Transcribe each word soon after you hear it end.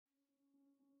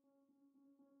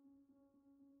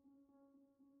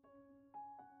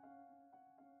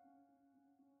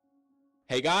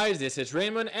Hey guys, this is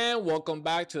Raymond and welcome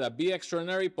back to the Be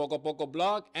Extraordinary Poco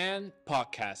blog and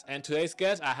podcast. And today's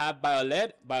guest, I have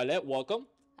Violet. Violet, welcome.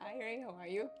 Hi Ray, how are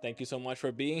you? Thank you so much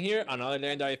for being here. Another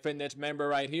Legendary Fitness member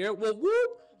right here. Woo woo!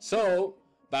 So,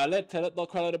 Violet, tell the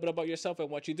crowd a little bit about yourself and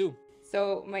what you do.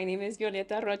 So my name is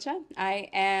Violeta Rocha. I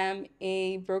am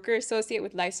a broker associate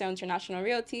with Lifestyle International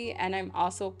Realty, and I'm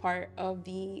also part of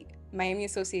the Miami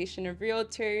Association of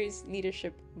Realtors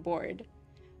Leadership Board.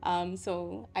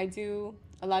 So I do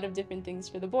a lot of different things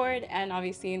for the board and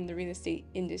obviously in the real estate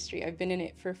industry. I've been in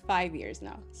it for 5 years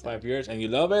now. So. 5 years, and you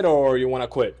love it or you want to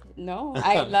quit? No,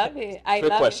 I love it.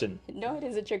 Trick question. No, it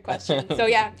is a trick question. So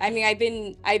yeah, I mean,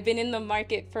 I've been in the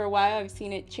market for a while. I've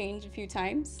seen it change a few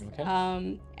times.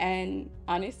 Okay. And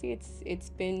honestly, it's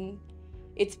been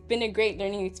a great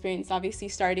learning experience. Obviously,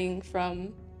 starting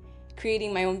from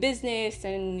creating my own business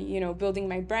and building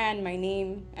my brand, my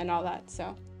name, and all that.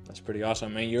 So. That's pretty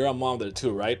awesome. And you're a mother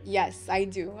too, right? Yes, I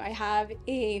do. I have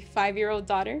a 5-year-old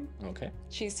daughter. Okay.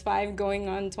 She's 5 going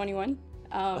on 21.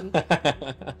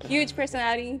 Huge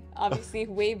personality, obviously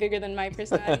way bigger than my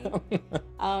personality.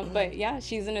 But yeah,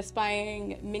 she's an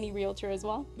aspiring mini realtor as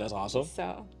well. That's awesome.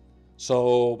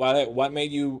 So what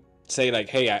made you say like,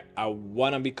 hey, I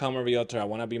want to become a realtor. I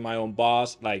want to be my own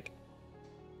boss. Like,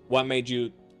 what made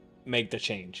you make the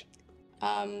change?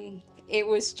 It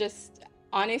was just,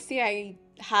 honestly, I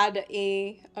had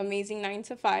a amazing 9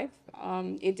 to 5.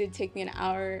 It did take me an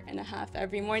hour and a half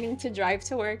every morning to drive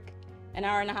to work, an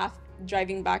hour and a half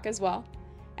driving back as well.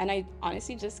 And I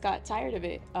honestly just got tired of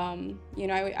it.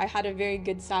 I had a very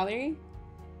good salary,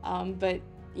 but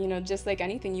just like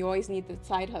anything, you always need the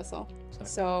side hustle. Exactly.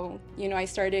 So, I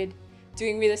started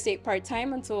doing real estate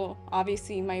part-time until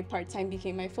obviously my part-time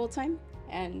became my full-time,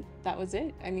 and that was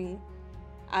it. I mean,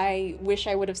 I wish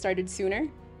I would have started sooner.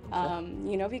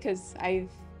 Okay. Because I've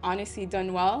honestly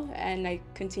done well and I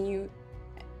continue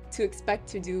to expect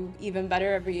to do even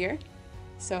better every year.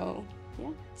 So,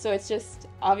 yeah. So it's just,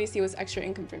 obviously it was extra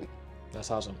income for me.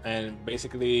 That's awesome. And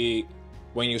basically,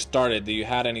 when you started, do you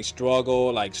had any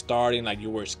struggle, like starting, like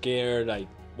you were scared? Like,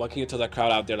 what can you tell the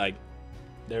crowd out there, like,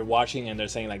 they're watching and they're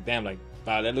saying like, damn, like,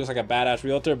 wow, that looks like a badass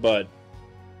realtor, but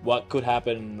what could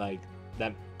happen, like,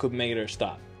 that could make her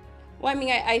stop? Well, I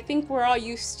mean, I think we're all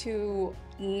used to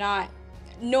not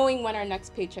knowing when our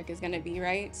next paycheck is going to be,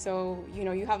 right? So,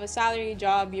 you have a salary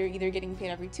job, you're either getting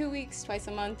paid every 2 weeks, twice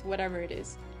a month, whatever it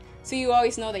is. So you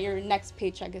always know that your next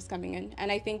paycheck is coming in.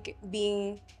 And I think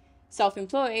being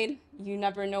self-employed, you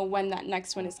never know when that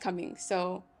next one is coming.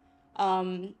 So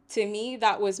to me,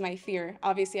 that was my fear.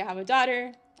 Obviously, I have a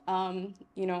daughter.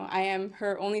 I am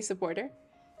her only supporter.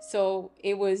 So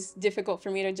it was difficult for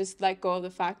me to just let go of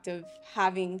the fact of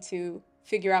having to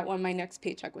figure out when my next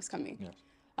paycheck was coming. Yeah.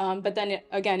 But then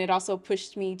it also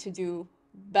pushed me to do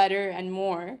better and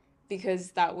more,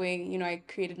 because that way, I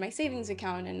created my savings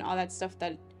account and all that stuff,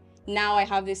 that now I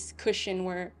have this cushion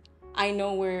where I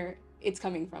know where it's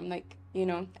coming from,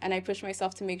 and I push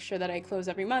myself to make sure that I close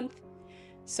every month.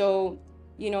 So,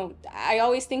 I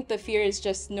always think the fear is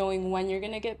just knowing when you're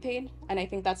going to get paid. And I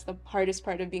think that's the hardest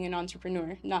part of being an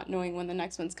entrepreneur, not knowing when the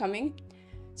next one's coming.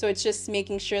 So it's just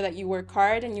making sure that you work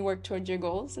hard and you work towards your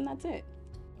goals, and that's it.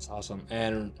 That's awesome.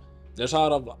 And there's a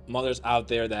lot of mothers out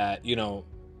there that,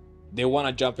 they want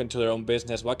to jump into their own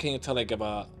business. What can you tell, like,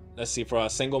 about, let's see, for a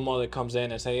single mother that comes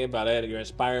in and say, hey, Violet, you're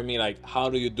inspiring me. Like, how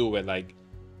do you do it? Like,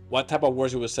 what type of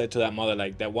words you would say to that mother,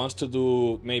 like, that wants to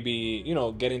do maybe,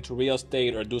 get into real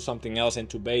estate or do something else,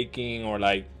 into baking, or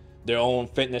like their own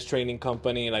fitness training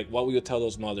company? Like, what would you tell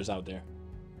those mothers out there?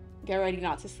 Get ready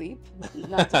not to sleep.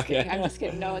 Not just kidding. I'm just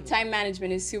kidding. No, time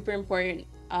management is super important.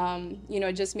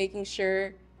 Just making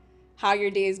sure how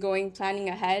your day is going, planning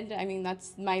ahead. I mean,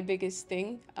 that's my biggest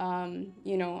thing.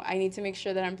 I need to make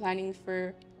sure that I'm planning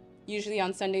for, usually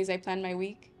on Sundays, I plan my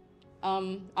week.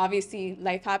 Obviously,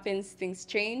 life happens, things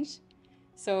change.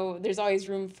 So there's always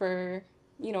room for,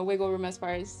 wiggle room as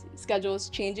far as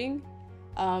schedules changing.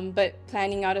 But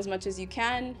planning out as much as you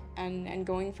can and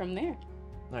going from there.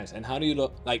 Nice. And how do you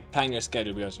plan your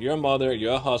schedule? Because you're a mother,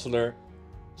 you're a hustler,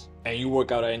 and you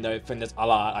work out in the fitness a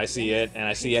lot. I see it, and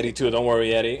I see Eddie too. Don't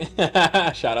worry, Eddie.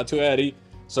 Shout out to Eddie.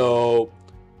 So,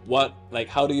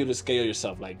 how do you schedule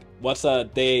yourself? Like, what's a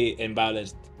day in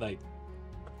Violet's, like?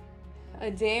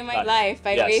 A day in my life.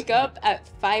 I wake up at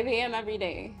 5 a.m. every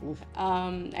day.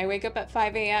 I wake up at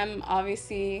 5 a.m.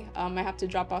 Obviously, I have to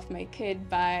drop off my kid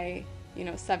by,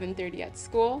 7:30 at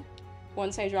school.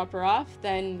 Once I drop her off,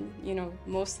 then,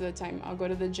 most of the time I'll go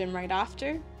to the gym right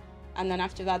after. And then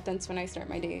after that, that's when I start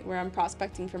my day, where I'm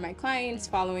prospecting for my clients,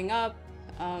 following up.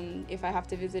 If I have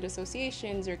to visit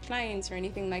associations or clients or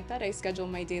anything like that, I schedule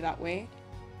my day that way.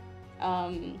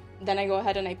 Then I go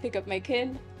ahead and I pick up my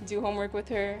kid, do homework with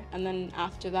her, and then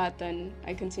after that, then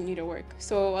I continue to work.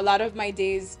 So a lot of my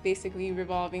days basically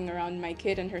revolving around my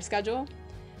kid and her schedule,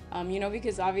 you know,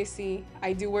 because obviously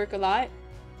I do work a lot.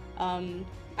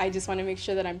 I just want to make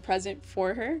sure that I'm present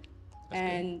for her.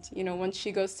 And, you know, once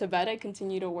she goes to bed, I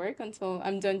continue to work until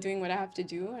I'm done doing what I have to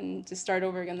do and to start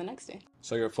over again the next day.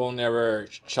 So your phone never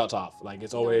shuts off. Like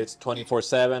it's always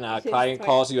 24/7. A client 20.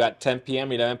 calls you at 10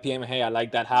 p.m., 11 p.m. Hey, I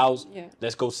like that house. Yeah.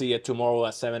 Let's go see it tomorrow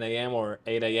at 7 a.m. or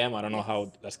 8 a.m. I don't know how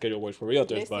that schedule works for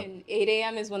realtors, Listen, 8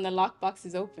 a.m. is when the lockbox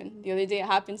is open. The other day it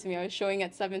happened to me. I was showing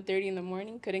at 7:30 in the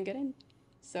morning, couldn't get in.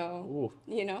 So, Ooh.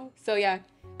 you know, so yeah,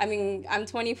 I mean, I'm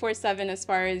 24/7 as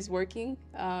far as working.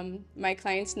 My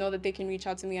clients know that they can reach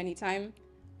out to me anytime.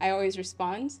 I always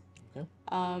respond. Okay.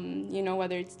 You know,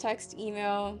 whether it's text,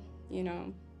 email, you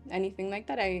know, anything like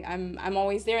that. I'm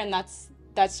always there, and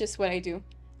that's just what I do.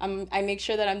 I make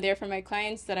sure that I'm there for my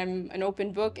clients, that I'm an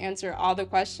open book, answer all the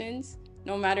questions,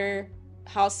 no matter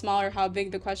how small or how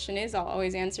big the question is. I'll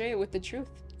always answer it with the truth.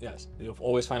 Yes, you'll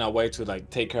always find a way to like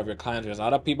take care of your clients, because a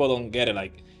lot of people don't get it.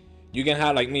 Like you can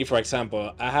have, like me for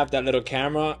example, I have that little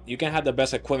camera. You can have the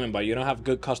best equipment, but you don't have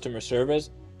good customer service,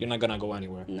 you're not gonna go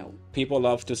anywhere. No. People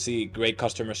love to see great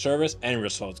customer service and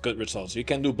results, good results. You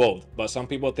can do both, but some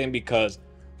people think because,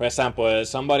 for example, if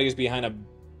somebody is behind a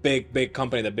big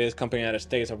company, the biggest company in the United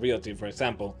States of realty, for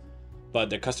example,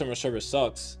 but their customer service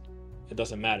sucks, it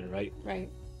doesn't matter, right? Right.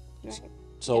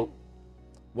 So. Yeah.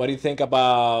 What do you think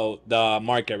about the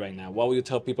market right now? What would you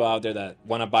tell people out there that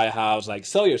want to buy a house? Like,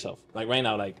 sell yourself. Like right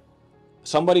now, like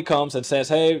somebody comes and says,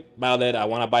 hey, Violet, I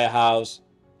want to buy a house.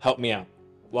 Help me out.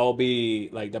 What will be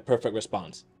like the perfect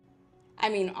response? I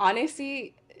mean,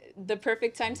 honestly, the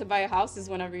perfect time to buy a house is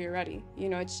whenever you're ready. You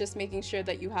know, it's just making sure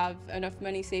that you have enough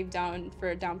money saved down for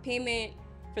a down payment,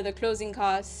 for the closing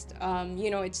cost. You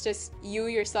know, it's just you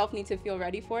yourself need to feel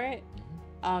ready for it.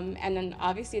 And then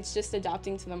obviously it's just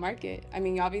adapting to the market. I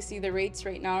mean, obviously the rates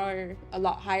right now are a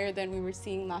lot higher than we were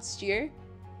seeing last year.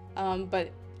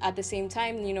 But at the same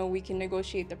time, you know, we can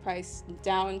negotiate the price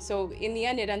down. So in the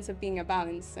end, it ends up being a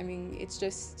balance. I mean, it's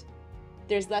just,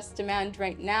 there's less demand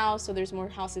right now, so there's more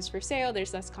houses for sale,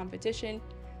 there's less competition.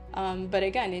 But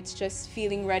again, it's just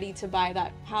feeling ready to buy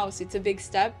that house. It's a big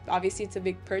step. Obviously, it's a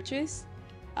big purchase.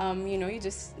 You know, you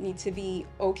just need to be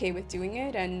okay with doing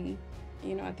it. And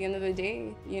you know, at the end of the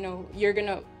day, you know, you're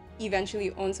gonna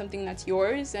eventually own something that's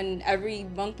yours, and every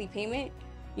monthly payment,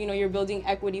 you know, you're building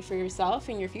equity for yourself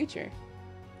and your future.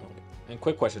 And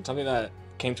quick question, something that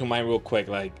came to mind real quick,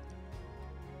 like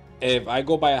if I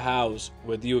go buy a house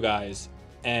with you guys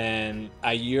and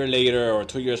a year later or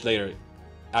 2 years later,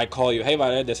 I call you, hey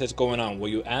Violet, this is going on. Will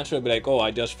you answer and be like, oh, I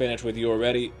just finished with you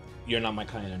already, you're not my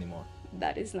client anymore?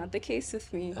 That is not the case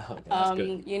with me. Okay, that's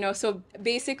good. You know, so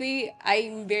basically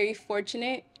I'm very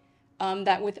fortunate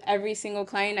that with every single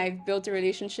client I've built a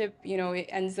relationship. You know, it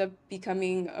ends up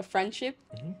becoming a friendship,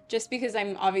 just because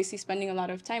I'm obviously spending a lot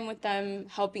of time with them,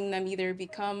 helping them either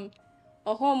become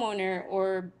a homeowner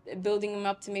or building them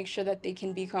up to make sure that they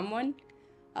can become one.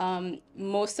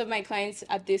 Most of my clients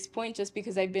at this point, just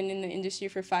because I've been in the industry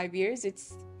for 5 years,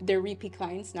 they're repeat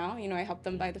clients now. You know, I helped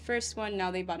them buy the first one. Now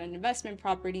they bought an investment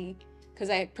property, because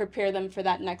I prepare them for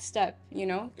that next step, you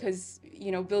know, because,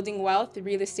 you know, building wealth,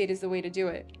 real estate is the way to do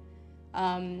it.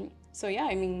 So yeah,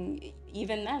 I mean,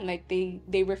 even then, like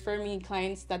they refer me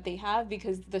clients that they have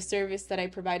because the service that I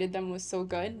provided them was so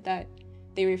good that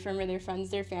they refer me their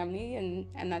friends, their family,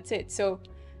 and that's it. So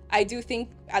I do think,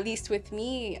 at least with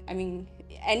me, I mean,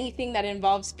 anything that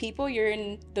involves people, you're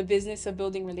in the business of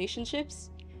building relationships,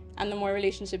 and the more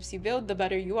relationships you build, the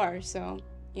better you are. So,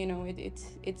 you know,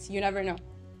 it's you never know.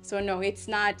 So no, it's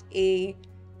not a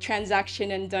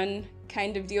transaction and done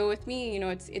kind of deal with me. You know,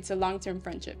 it's a long-term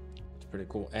friendship. It's pretty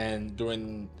cool. And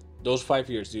during those 5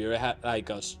 years, do you ever have like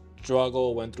a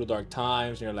struggle, went through dark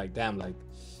times, and you're like, damn, like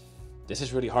this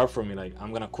is really hard for me, like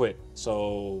I'm gonna quit?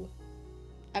 So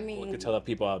I mean, what could tell the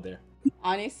people out there?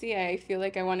 Honestly, I feel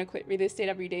like I want to quit real estate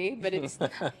every day, but it's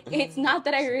not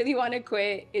that I really want to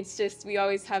quit. It's just we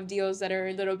always have deals that are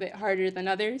a little bit harder than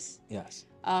others. Yes.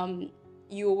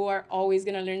 You are always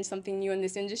going to learn something new in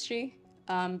this industry.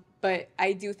 But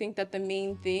I do think that the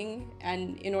main thing,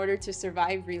 and in order to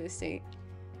survive real estate,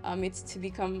 it's to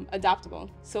become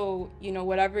adaptable. So, you know,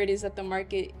 whatever it is that the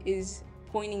market is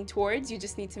pointing towards, you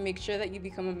just need to make sure that you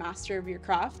become a master of your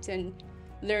craft and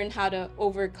learn how to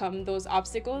overcome those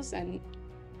obstacles. And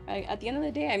at the end of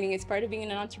the day, I mean, it's part of being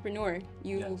an entrepreneur.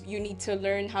 You need to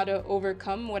learn how to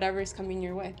overcome whatever is coming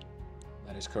your way.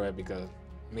 That is correct, because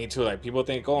me too, like people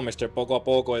think, oh, Mr. Poco a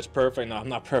Poco is perfect. No, I'm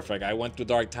not perfect. I went through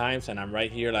dark times and I'm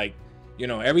right here, like, you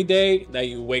know, every day that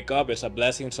you wake up is a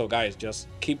blessing. So guys, just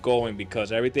keep going,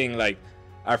 because everything, like,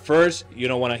 at first you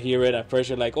don't want to hear it. At first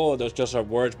you're like, oh, those just are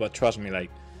words. But trust me,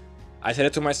 like, I said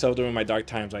it to myself during my dark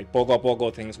times, like, poco a poco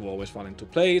things will always fall into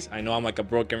place. I know I'm like a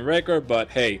broken record, but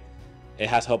hey, it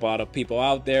has helped a lot of people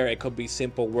out there. It could be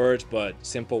simple words, but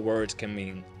simple words can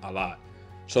mean a lot.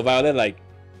 So Violet, like,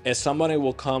 if somebody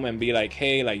will come and be like,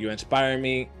 hey, like, you inspire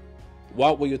me,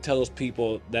 what will you tell those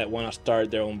people that want to start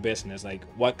their own business? Like,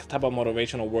 what type of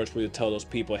motivational words will you tell those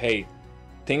people? Hey,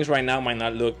 things right now might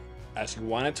not look as you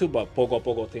want it to, but poco a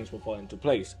poco things will fall into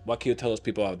place. What can you tell those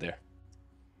people out there?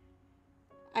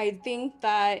 I think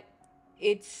that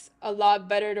it's a lot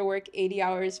better to work 80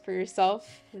 hours for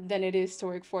yourself than it is to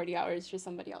work 40 hours for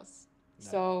somebody else. Nice.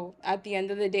 So at the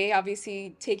end of the day,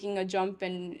 obviously taking a jump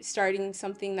and starting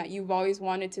something that you've always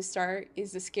wanted to start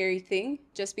is a scary thing,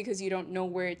 just because you don't know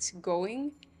where it's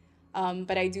going.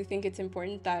 But I do think it's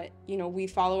important that, you know, we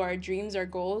follow our dreams, our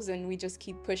goals, and we just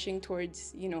keep pushing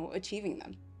towards, you know, achieving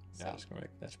them. So. That's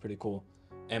correct. That's pretty cool.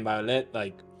 And Violet,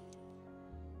 like,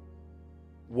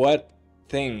 what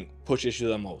thing pushes you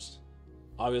the most?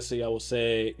 Obviously, I will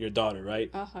say your daughter,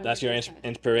 right? 100%. That's your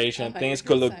inspiration. 100%. Things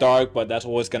could look dark, but that's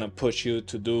always going to push you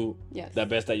to do the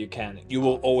best that you can. You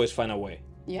will always find a way.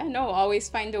 Yeah, no, always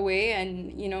find a way.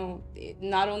 And, you know,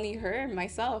 not only her,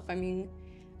 myself. I mean,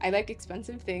 I like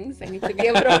expensive things. I need to be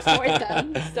able to afford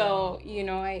them. So, you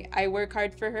know, I work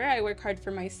hard for her. I work hard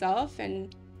for myself.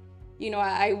 And, you know,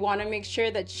 I want to make sure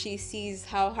that she sees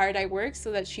how hard I work,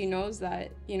 so that she knows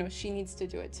that, you know, she needs to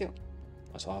do it too.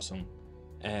 That's awesome.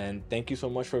 And thank you so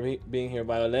much for being here,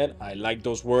 Violet. I like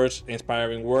those words,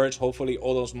 inspiring words. Hopefully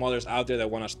all those mothers out there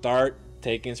that want to start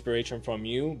take inspiration from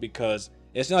you, because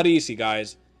it's not easy,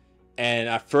 guys. And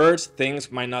at first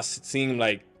things might not seem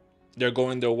like they're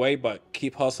going their way, but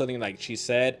keep hustling, like she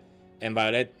said. And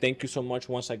Violet, thank you so much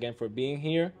once again for being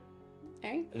here.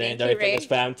 Hey, Legendary Fitness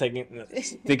Fam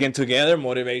sticking together,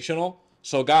 motivational.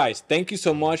 So guys, thank you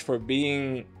so much for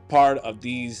being part of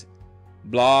these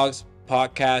blogs,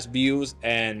 podcast views,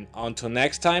 and until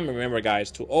next time, remember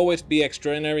guys, to always be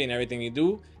extraordinary in everything you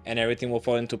do, and everything will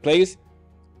fall into place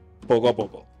poco a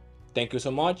poco. Thank you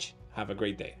so much. Have a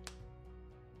great day.